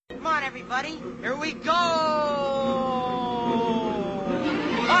Come on, everybody. Here we go.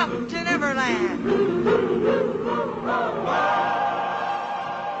 Up to Neverland.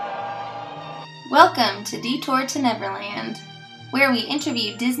 Welcome to Detour to Neverland, where we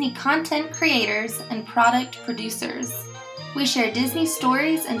interview Disney content creators and product producers. We share Disney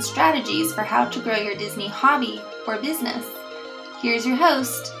stories and strategies for how to grow your Disney hobby or business. Here's your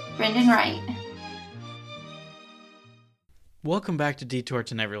host, Brendan Wright. Welcome back to Detour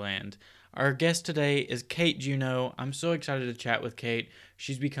to Neverland. Our guest today is Kate Juneau. I'm so excited to chat with Kate.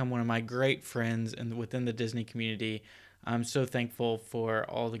 She's become one of my great friends within the Disney community. I'm so thankful for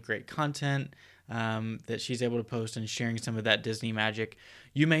all the great content that she's able to post and sharing some of that Disney magic.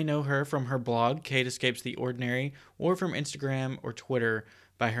 You may know her from her blog, Kate Escapes the Ordinary, or from Instagram or Twitter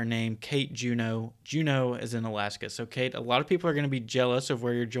by her name, Kate Juneau. Juneau is in Alaska. So Kate, a lot of people are going to be jealous of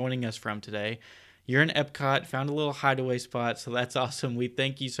where you're joining us from today. You're in Epcot, found a little hideaway spot, so that's awesome. We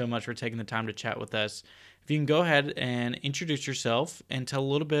thank you so much for taking the time to chat with us. If you can go ahead and introduce yourself and tell a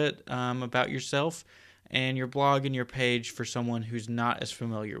little bit about yourself and your blog and your page for someone who's not as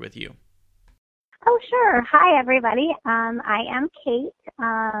familiar with you. Oh, sure. Hi, everybody. I am Kate.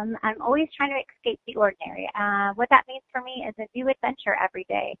 I'm always trying to escape the ordinary. What that means for me is a new adventure every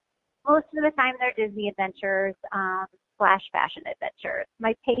day. Most of the time, they're Disney adventures / fashion adventures.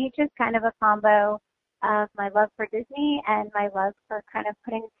 My page is kind of a combo of my love for Disney and my love for kind of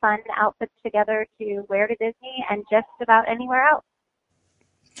putting fun outfits together to wear to Disney and just about anywhere else.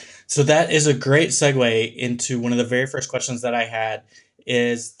 So that is a great segue into one of the very first questions that I had,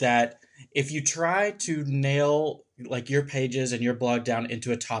 is that if you try to nail like your pages and your blog down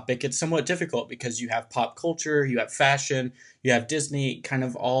into a topic, it's somewhat difficult because you have pop culture, you have fashion, you have Disney, kind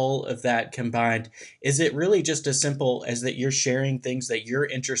of all of that combined. Is it really just as simple as that you're sharing things that you're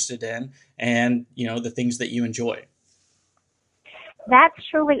interested in and, you know, the things that you enjoy? That's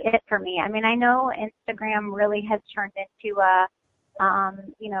truly it for me. I mean, I know Instagram really has turned into a,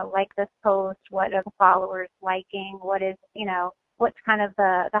 like this post, what are the followers liking? What is, what's kind of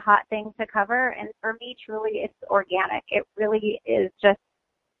the hot thing to cover? And for me, truly, it's organic. It really is just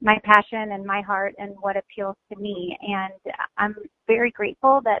my passion and my heart and what appeals to me. And I'm very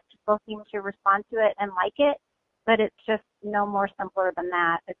grateful that people seem to respond to it and like it, but it's just no more simpler than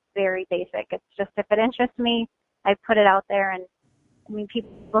that. It's very basic. It's just if it interests me, I put it out there, and I mean,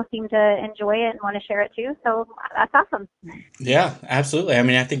 people seem to enjoy it and want to share it too, so that's awesome. Yeah, absolutely. I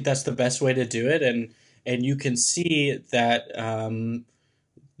mean, I think that's the best way to do it, and you can see that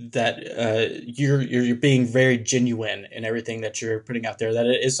you're being very genuine in everything that you're putting out there. That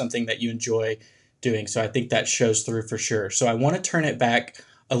it is something that you enjoy doing. So I think that shows through for sure. So I want to turn it back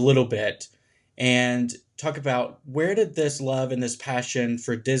a little bit and talk about, where did this love and this passion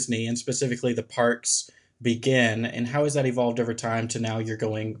for Disney and specifically the parks begin, and how has that evolved over time to now you're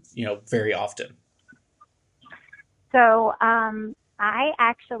going, very often? So I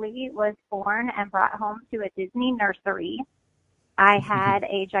actually was born and brought home to a Disney nursery. I had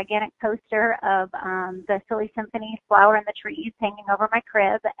a gigantic poster of the Silly Symphony, Flower in the Trees, hanging over my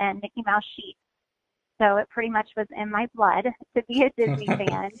crib, and Mickey Mouse sheep. So it pretty much was in my blood to be a Disney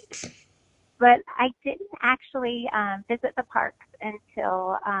fan. But I didn't actually visit the parks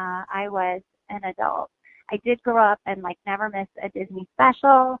until I was an adult. I did grow up and never miss a Disney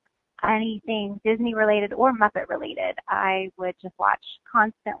special, anything Disney related or Muppet related. I would just watch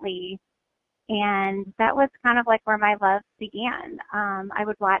constantly, and that was kind of like where my love began. I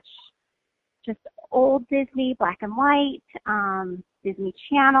would watch just old Disney, black and white, Disney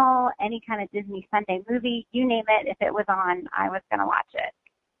Channel, any kind of Disney Sunday movie, you name it. If it was on, I was going to watch it.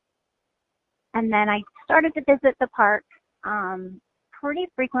 And then I started to visit the park pretty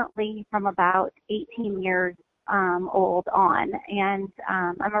frequently from about 18 years old on. And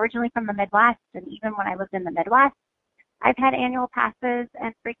I'm originally from the Midwest, and even when I lived in the Midwest, I've had annual passes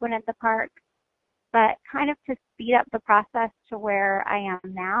and frequented the park. But kind of to speed up the process to where I am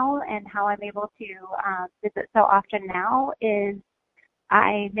now and how I'm able to visit so often now is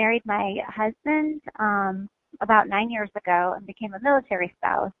I married my husband about 9 years ago and became a military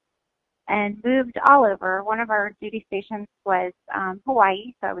spouse and moved all over. One of our duty stations was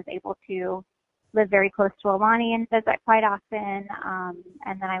Hawaii, so I was able to live very close to Aulani and visit quite often.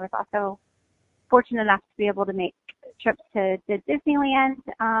 And then I was also fortunate enough to be able to make trips to Disneyland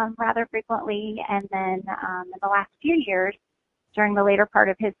rather frequently. And then in the last few years, during the later part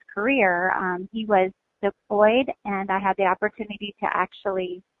of his career, he was deployed, and I had the opportunity to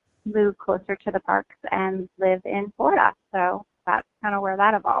actually move closer to the parks and live in Florida. So that's kind of where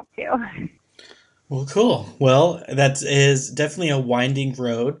that evolved to. Well, cool. Well, that is definitely a winding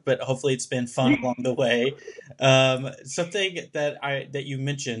road, but hopefully it's been fun along the way. Something that you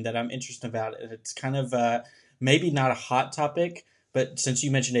mentioned that I'm interested about, and it's kind of maybe not a hot topic, but since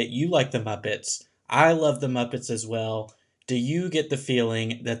you mentioned it, you like the Muppets. I love the Muppets as well. Do you get the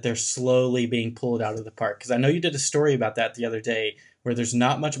feeling that they're slowly being pulled out of the park? Because I know you did a story about that the other day, where there's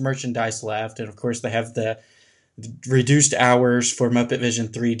not much merchandise left, and of course they have the reduced hours for Muppet Vision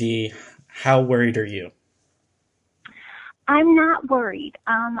 3D. How worried are you? I'm not worried.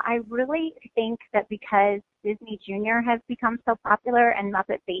 I really think that because Disney Junior has become so popular and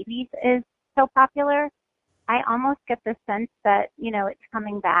Muppet Babies is so popular, I almost get the sense that, it's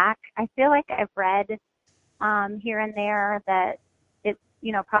coming back. I feel like I've read here and there that it's,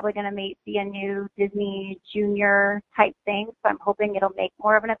 probably going to be a new Disney Junior type thing. So I'm hoping it'll make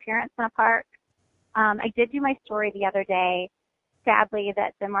more of an appearance in a park. I did do my story the other day, sadly,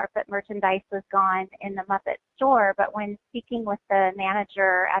 that the Muppet merchandise was gone in the Muppet store, but when speaking with the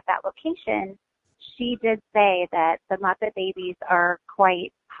manager at that location, she did say that the Muppet Babies are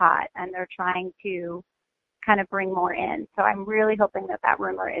quite hot and they're trying to kind of bring more in. So I'm really hoping that that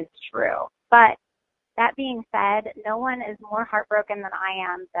rumor is true. But that being said, no one is more heartbroken than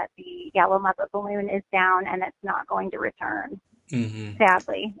I am that the Yellow Muppet Balloon is down and it's not going to return,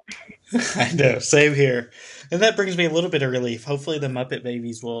 sadly. I know, same here. And that brings me a little bit of relief. Hopefully the Muppet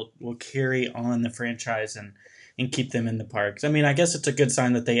Babies will carry on the franchise and keep them in the parks. I mean, I guess it's a good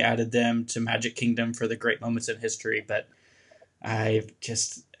sign that they added them to Magic Kingdom for the great moments in history, but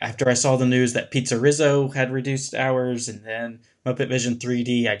after I saw the news that Pizza Rizzo had reduced hours and then Muppet Vision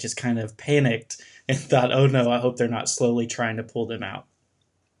 3D, I just kind of panicked and thought, oh no, I hope they're not slowly trying to pull them out.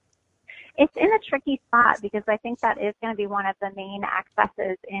 It's in a tricky spot because I think that is going to be one of the main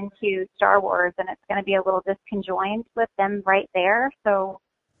accesses into Star Wars, and it's going to be a little disconjoined with them right there. So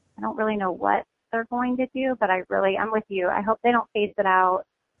I don't really know what they're going to do, but I'm with you. I hope they don't phase it out.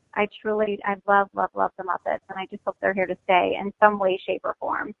 I love the Muppets, and I just hope they're here to stay in some way, shape, or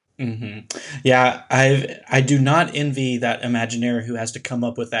form. Yeah, I do not envy that Imagineer who has to come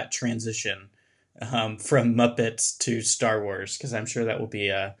up with that transition from Muppets to Star Wars, because I'm sure that will be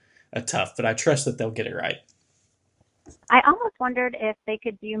a tough, but I trust that they'll get it right. I almost wondered if they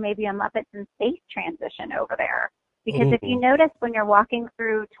could do maybe a Muppets in Space transition over there. Because Ooh. if you notice when you're walking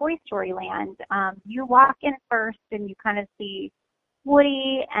through Toy Story Land, you walk in first and you kind of see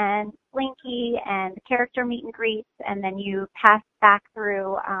Woody and Slinky and character meet and greets, and then you pass back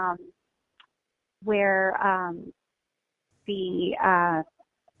through where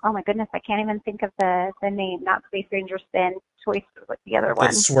oh my goodness, I can't even think of the name, not Space Ranger Spin, what's the other one?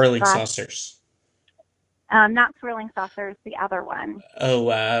 The Swirling Saucers. Not Swirling Saucers, the other one. Oh,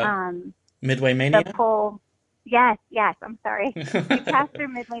 Midway Mania? The pull. Yes, I'm sorry. You pass through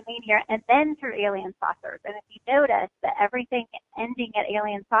Midway Mania and then through Alien Saucers. And if you notice that everything ending at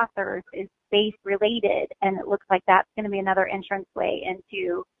Alien Saucers is space related, and it looks like that's going to be another entranceway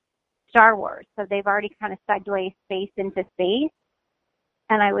into Star Wars. So they've already kind of segued space into space.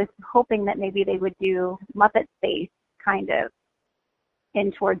 And I was hoping that maybe they would do Muppet Space kind of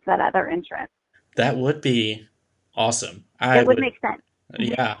in towards that other entrance. That would be awesome. It would make sense.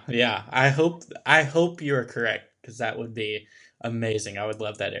 Yeah. I hope you're correct, because that would be amazing. I would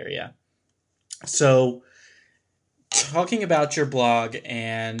love that area. So, talking about your blog,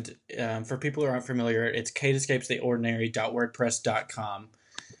 and for people who aren't familiar, it's kateescapestheordinary.wordpress.com.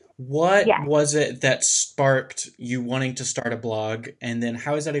 What was it that sparked you wanting to start a blog, and then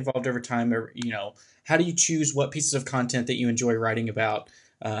how has that evolved over time? Or, how do you choose what pieces of content that you enjoy writing about,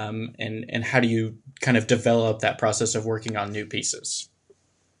 and how do you kind of develop that process of working on new pieces?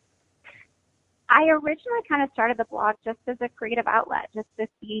 I originally kind of started the blog just as a creative outlet, just to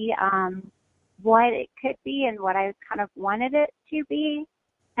see what it could be and what I kind of wanted it to be.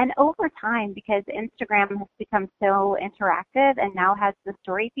 And over time, because Instagram has become so interactive and now has the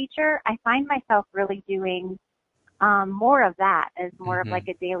story feature, I find myself really doing more of that as more of like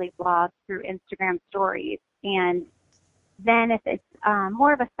a daily blog through Instagram stories. And then if it's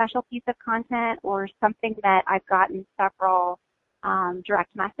more of a special piece of content or something that I've gotten several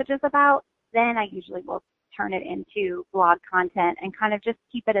direct messages about, then I usually will turn it into blog content and kind of just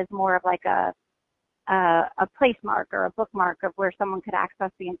keep it as more of like a place mark or a bookmark of where someone could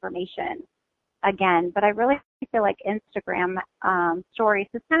access the information again. But I really feel like Instagram stories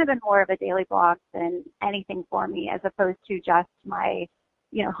has kind of been more of a daily blog than anything for me, as opposed to just my,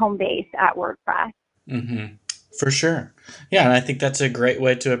 home base at WordPress. For sure. Yeah, and I think that's a great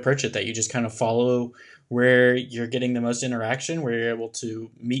way to approach it, that you just kind of follow where you're getting the most interaction, where you're able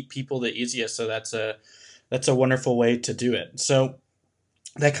to meet people the easiest. So that's a wonderful way to do it. So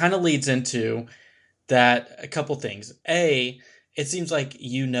that kind of leads into that a couple things. A, it seems like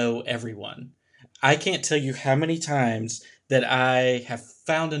you know everyone. I can't tell you how many times that I have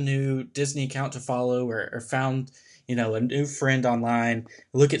found a new Disney account to follow, or found, a new friend online,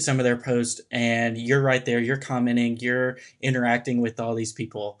 look at some of their posts, and you're right there, you're commenting, you're interacting with all these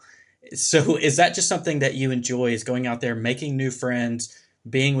people. So is that just something that you enjoy, is going out there, making new friends,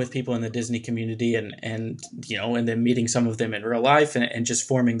 being with people in the Disney community, and then meeting some of them in real life, and just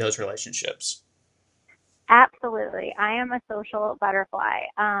forming those relationships? Absolutely. I am a social butterfly.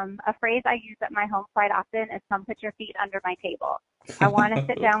 A phrase I use at my home quite often is come put your feet under my table. I want to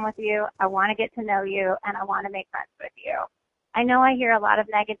sit down with you. I want to get to know you, and I want to make friends with you. I know I hear a lot of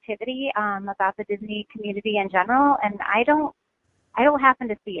negativity about the Disney community in general, and I don't happen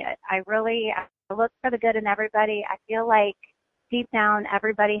to see it. I look for the good in everybody. I feel like deep down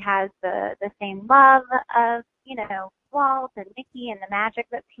everybody has the same love of, Walt and Mickey and the magic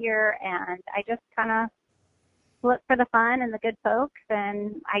that's here, and I just kind of look for the fun and the good folks,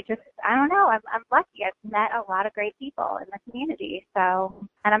 and I don't know, I'm lucky. I've met a lot of great people in the community, and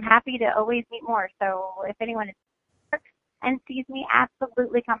I'm happy to always meet more. So if anyone is and sees me,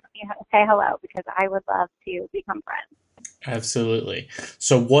 absolutely come say hello, because I would love to become friends. Absolutely.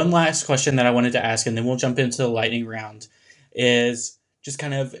 So one last question that I wanted to ask, and then we'll jump into the lightning round, is just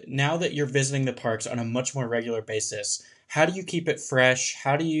kind of, now that you're visiting the parks on a much more regular basis, how do you keep it fresh?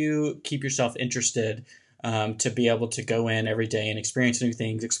 How do you keep yourself interested, to be able to go in every day and experience new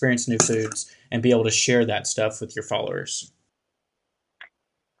things, experience new foods, and be able to share that stuff with your followers?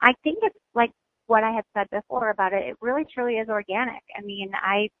 I think it's like what I had said before about it. It really truly is organic. I mean,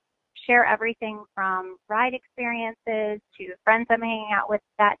 I share everything from ride experiences to friends I'm hanging out with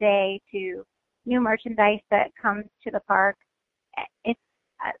that day to new merchandise that comes to the park. It's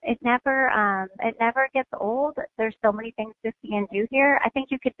it never gets old. There's so many things to see and do here. I think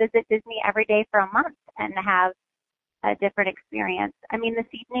you could visit Disney every day for a month and have a different experience. I mean, this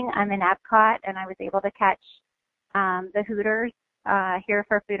evening I'm in Epcot, and I was able to catch the Hooters here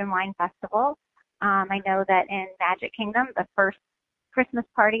for Food and Wine Festival. I know that in Magic Kingdom, the first Christmas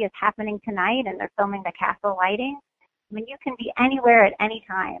party is happening tonight, and they're filming the castle lighting. I mean, you can be anywhere at any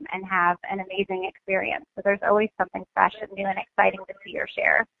time and have an amazing experience. So there's always something fresh and new and exciting to see or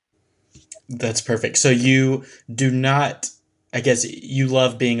share. That's perfect. So you do not, I guess you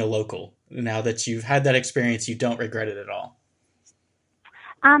love being a local. Now that you've had that experience, you don't regret it at all.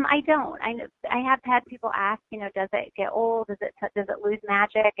 I don't. I have had people ask, does it get old? Does it lose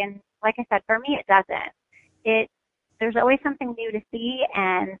magic? And like I said, for me, it doesn't. There's always something new to see,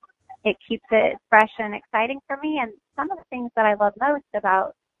 and it keeps it fresh and exciting for me. And some of the things that I love most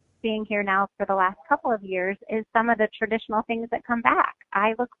about being here now for the last couple of years is some of the traditional things that come back.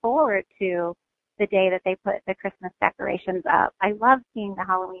 I look forward to the day that they put the Christmas decorations up. I love seeing the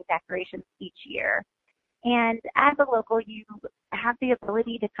Halloween decorations each year. And as a local, you have the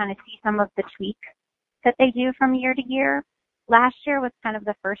ability to kind of see some of the tweaks that they do from year to year. Last year was kind of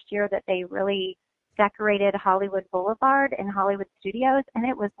the first year that they really decorated Hollywood Boulevard in Hollywood Studios, and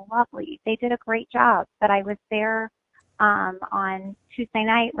it was lovely. They did a great job. But I was there on Tuesday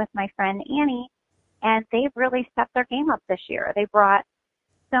night with my friend Annie, and they've really stepped their game up this year. They brought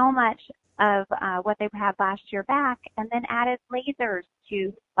so much of what they had last year back, and then added lasers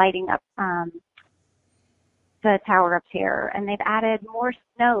to lighting up the Tower of Terror, and they've added more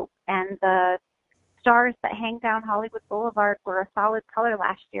snow, and the stars that hang down Hollywood Boulevard were a solid color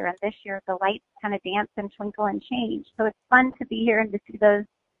last year, and this year the lights kind of dance and twinkle and change. So it's fun to be here and to see those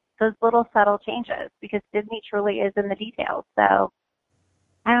little subtle changes, because Disney truly is in the details. So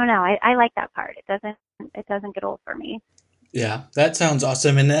I don't know. I like that part. It doesn't get old for me. Yeah, that sounds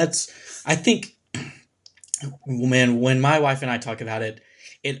awesome. And I think, man, when my wife and I talk about it,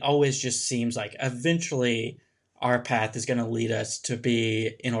 it always just seems like eventually our path is going to lead us to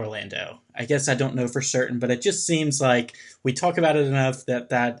be in Orlando. I guess I don't know for certain, but it just seems like we talk about it enough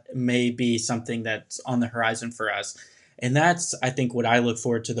that may be something that's on the horizon for us. And that's, I think, what I look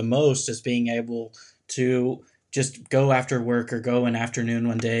forward to the most, is being able to just go after work or go an afternoon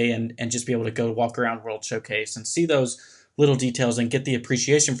one day and just be able to go walk around World Showcase and see those little details and get the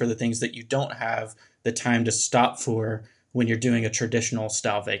appreciation for the things that you don't have the time to stop for when you're doing a traditional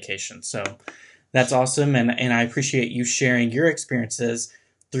style vacation. So that's awesome. And I appreciate you sharing your experiences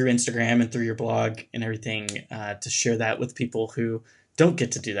through Instagram and through your blog and everything, to share that with people who don't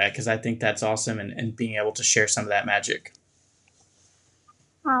get to do that, because I think that's awesome, and being able to share some of that magic.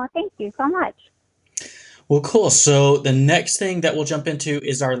 Oh, thank you so much. Well, cool. So the next thing that we'll jump into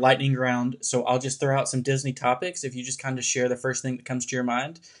is our lightning round. So I'll just throw out some Disney topics. If you just kind of share the first thing that comes to your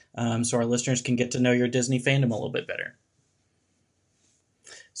mind, so our listeners can get to know your Disney fandom a little bit better.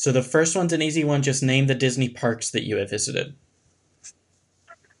 So the first one's an easy one. Just name the Disney parks that you have visited.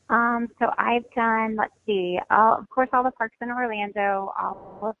 So I've done, let's see, of course, all the parks in Orlando,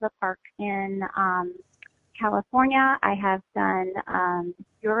 all of the parks in California. I have done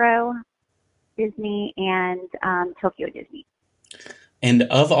Euro Disney and Tokyo Disney. And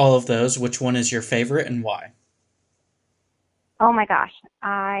of all of those, which one is your favorite and why? Oh my gosh,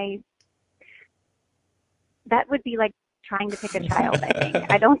 that would be like trying to pick a child. I think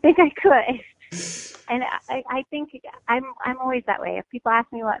I don't think I could. And I think I'm always that way. If people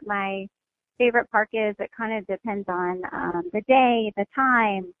ask me what my favorite park is, it kind of depends on the day, the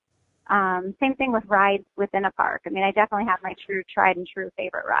time. Same thing with rides within a park. I mean, I definitely have my tried and true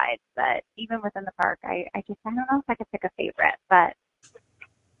favorite rides, but even within the park, I don't know if I could pick a favorite, but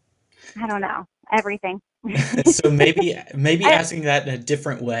I don't know. Everything. So maybe I, asking that in a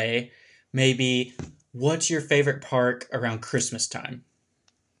different way, maybe what's your favorite park around Christmas time?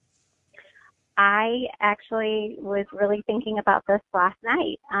 I actually was really thinking about this last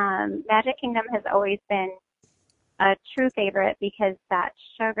night. Magic Kingdom has always been a true favorite because that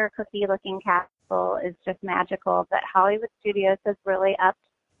sugar cookie looking castle is just magical. But Hollywood Studios has really upped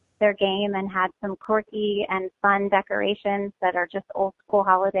their game and had some quirky and fun decorations that are just old school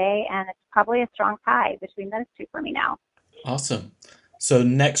holiday. And it's probably a strong tie between those two for me now. Awesome. So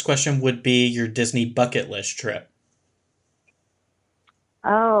next question would be your Disney bucket list trip.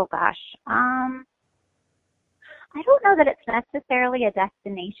 Oh gosh. I don't know that it's necessarily a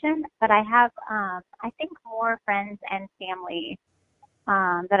destination, but I have, I think more friends and family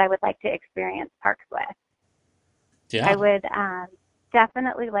that I would like to experience parks with. I Yeah, would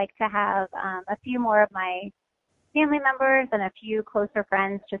definitely like to have a few more of my family members and a few closer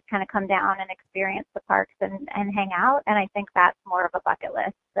friends just kind of come down and experience the parks and hang out. And I think that's more of a bucket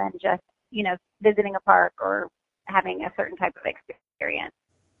list than just, visiting a park or having a certain type of experience.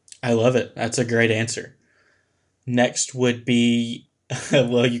 I love it. That's a great answer. Next would be,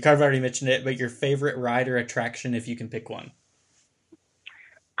 well, you kind of already mentioned it, but your favorite ride or attraction if you can pick one.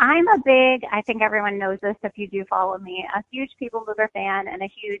 I think everyone knows this if you do follow me, a huge People Mover fan and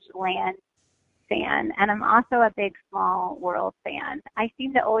a huge land fan. And I'm also a big Small World fan. I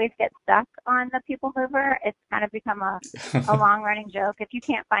seem to always get stuck on the People Mover. It's kind of become a long running joke. If you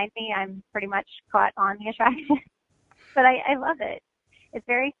can't find me, I'm pretty much caught on the attraction. But I love it. It's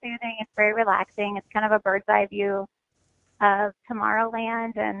very soothing. It's very relaxing. It's kind of a bird's eye view of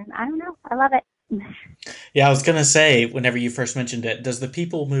Tomorrowland. And I don't know. I love it. Yeah, I was gonna say, whenever you first mentioned it, does the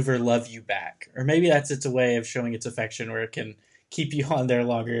People Mover love you back? Or maybe that's its a way of showing its affection where it can keep you on there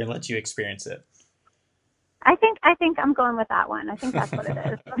longer and let you experience it. I think I'm going with that one. I think that's what it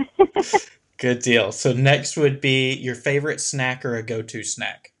is. Good deal. So next would be your favorite snack or a go-to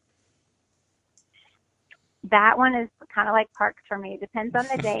snack. That one is kind of like parks for me. Depends on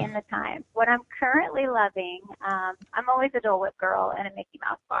the day and the time. What I'm currently loving, I'm always a Dole Whip girl and a Mickey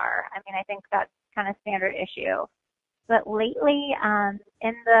Mouse bar. I mean, I think that's kind of standard issue. But lately,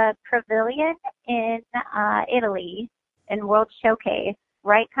 in the pavilion in Italy, in World Showcase,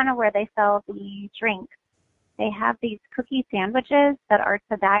 right kind of where they sell the drinks, they have these cookie sandwiches that are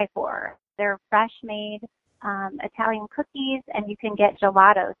to die for. They're fresh made Italian cookies, and you can get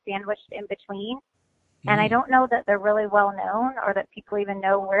gelato sandwiched in between. And I Mm. don't know that they're really well known or that people even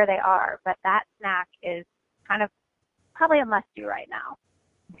know where they are, but that snack is kind of probably a must do right now.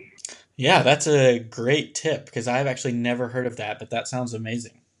 Yeah, that's a great tip because I've actually never heard of that, but that sounds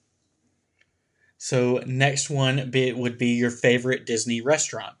amazing. So next would be your favorite Disney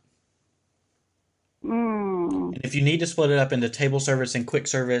restaurant. Mm, And if you need to split it up into table service and quick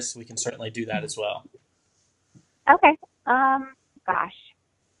service, we can certainly do that as well. okay. Gosh,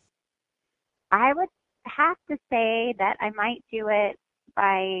 I would have to say that I might do it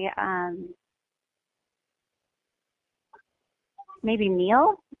by maybe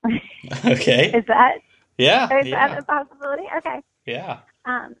meal. Okay. Is that Yeah, is that yeah, a possibility? Okay. yeah.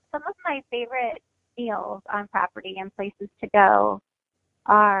 Some of my favorite meals on property and places to go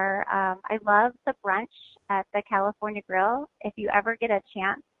are I love the brunch at the California Grill. If you ever get a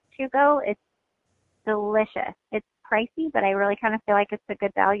chance to go, it's delicious. It's pricey, but I really kind of feel like it's a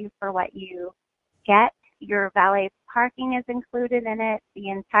good value for what you get. Your valet parking is included in it. The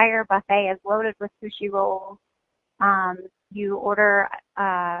entire buffet is loaded with sushi rolls. You order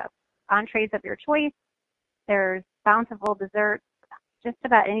entrees of your choice. There's bountiful desserts. Just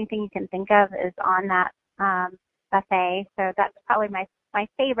about anything you can think of is on that buffet. So that's probably my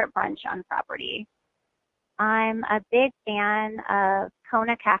favorite brunch on property. I'm a big fan of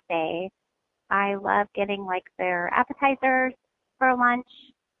Kona Cafe. I love getting like their appetizers for lunch.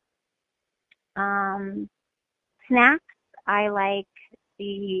 Um, Snacks, I like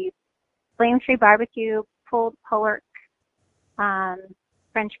the Flame Tree Barbecue pulled pork. Um,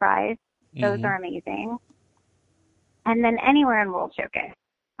 French fries. Those Mm-hmm. are amazing. And then anywhere in World Showcase.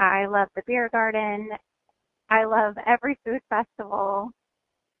 I love the beer garden. I love every food festival.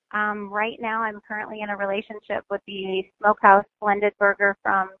 Right now, I'm currently in a relationship with the Smokehouse Blended Burger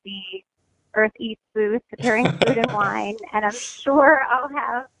from the Earth Eats booth during Food and Wine, and I'm sure I'll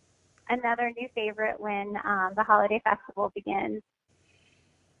have another new favorite when the holiday festival begins.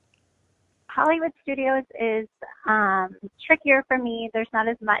 Hollywood Studios is trickier for me. There's not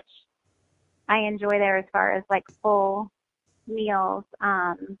as much I enjoy there as far as like full meals.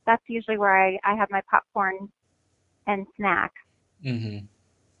 That's usually where I have my popcorn and snacks. Mm-hmm.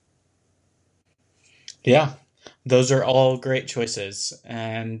 Yeah, those are all great choices.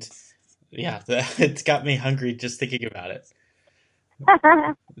 And yeah, it's got me hungry just thinking about it.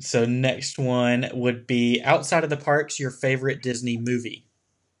 So next one would be outside of the parks, your favorite Disney movie.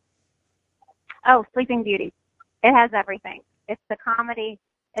 Oh, Sleeping Beauty. It has everything. It's a comedy,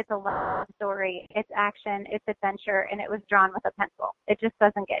 it's a love story, it's action, it's adventure, and it was drawn with a pencil. It just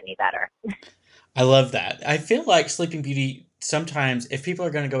doesn't get any better. I love that. I feel like Sleeping Beauty sometimes, if people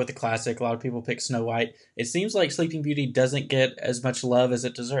are going to go with the classic, a lot of people pick Snow White. It seems like Sleeping Beauty doesn't get as much love as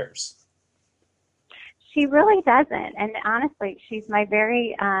it deserves. She really doesn't. And honestly, she's my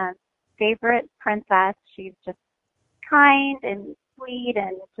very favorite princess. She's just kind and sweet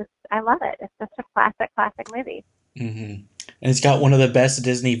and just, I love it. It's just a classic movie. Hmm. And it's got one of the best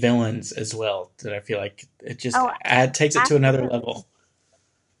Disney villains as well. That I feel like it just Oh, takes it to another absolutely. level.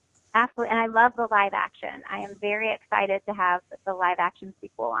 Absolutely. And I love the live action. I am very excited to have the live action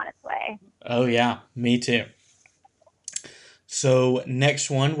sequel on its way. Oh yeah, me too. So next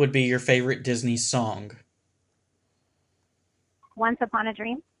one would be your favorite Disney song. Once Upon a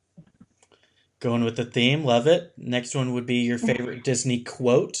Dream. Going with the theme, love it. Next one would be your favorite Disney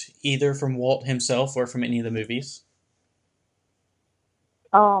quote, either from Walt himself or from any of the movies.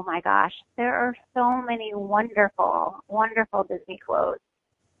 Oh my gosh. There are so many wonderful Disney quotes.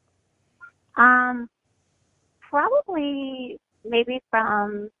 Um, Probably maybe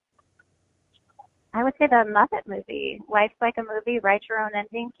from, I would say the Muppet movie. Life's like a movie, write your own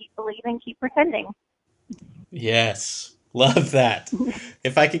ending, keep believing, keep pretending. Yes, love that.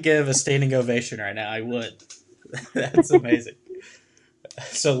 If I could give a standing ovation right now, I would. That's amazing.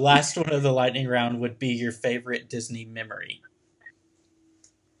 So, last one of the lightning round would be your favorite Disney memory.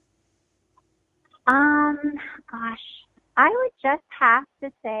 Um, Gosh, I would just have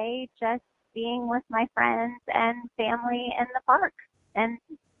to say just being with my friends and family in the park. And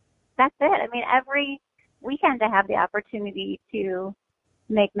that's it. I mean, every weekend I have the opportunity to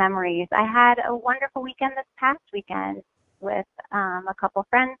make memories. I had a wonderful weekend this past weekend with a couple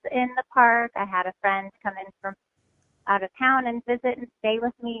friends in the park. I had a friend come in from out of town and visit and stay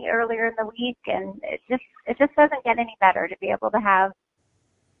with me earlier in the week, and it just doesn't get any better to be able to have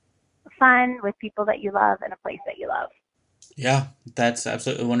fun with people that you love in a place that you love. Yeah, that's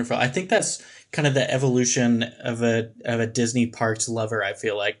absolutely wonderful. I think that's kind of the evolution of a Disney parks lover. I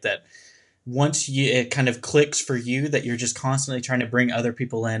feel like that once it kind of clicks for you, that you're just constantly trying to bring other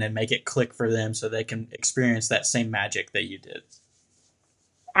people in and make it click for them so they can experience that same magic that you did.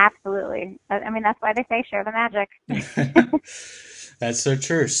 Absolutely. I mean, that's why they say share the magic. That's so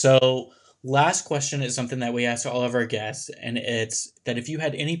true. So, last question is something that we ask all of our guests, and it's that if you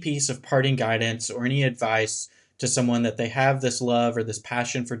had any piece of parting guidance or any advice to someone that they have this love or this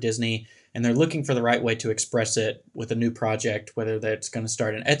passion for Disney and they're looking for the right way to express it with a new project, whether that's going to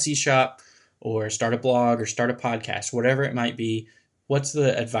start an Etsy shop or start a blog or start a podcast, whatever it might be, what's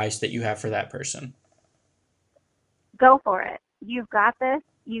the advice that you have for that person? Go for it. You've got this.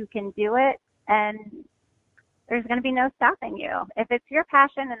 You can do it. And there's going to be no stopping you. If it's your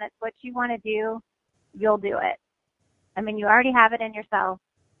passion and it's what you want to do, you'll do it. I mean, you already have it in yourself,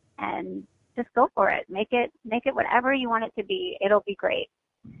 and just go for it. Make it whatever you want it to be. It'll be great.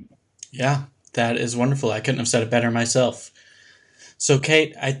 Yeah, that is wonderful. I couldn't have said it better myself. So,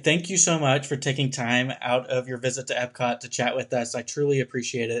 Kate, I thank you so much for taking time out of your visit to Epcot to chat with us. I truly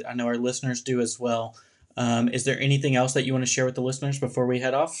appreciate it. I know our listeners do as well. Is there anything else that you want to share with the listeners before we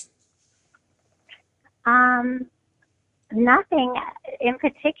head off? Um, Nothing in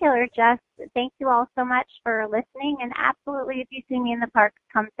particular. Just thank you all so much for listening. And absolutely, if you see me in the park,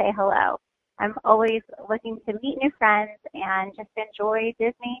 come say hello. I'm always looking to meet new friends and just enjoy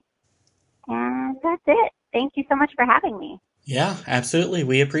Disney. And that's it. Thank you so much for having me. Yeah, absolutely.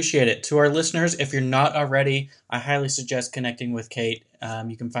 We appreciate it. To our listeners, if you're not already, I highly suggest connecting with Kate.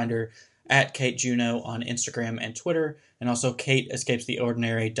 You can find her at Kate Juno on Instagram and Twitter, and also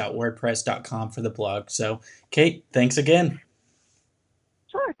kateescapestheordinary.wordpress.com for the blog. So, Kate, thanks again.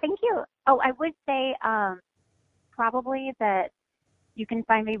 Sure. Thank you. Oh, I would say probably that you can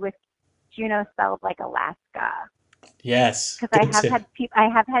find me with Juno spelled like Alaska. Yes. Because I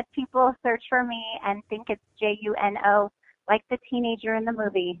have had people search for me and think it's Juno, like the teenager in the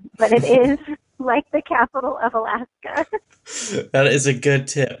movie, but it is like the capital of Alaska. That is a good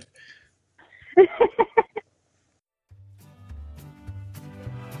tip.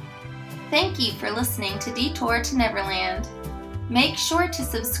 Thank you for listening to Detour to Neverland. Make sure to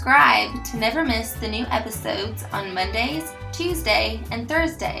subscribe to never miss the new episodes on Mondays, Tuesday, and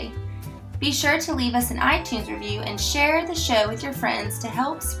Thursday. Be sure to leave us an iTunes review and share the show with your friends to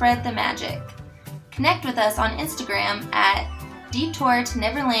help spread the magic. Connect with us on Instagram at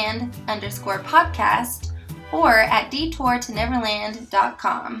detourtoneverland_podcast or at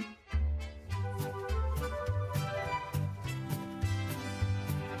detourtoneverland.com.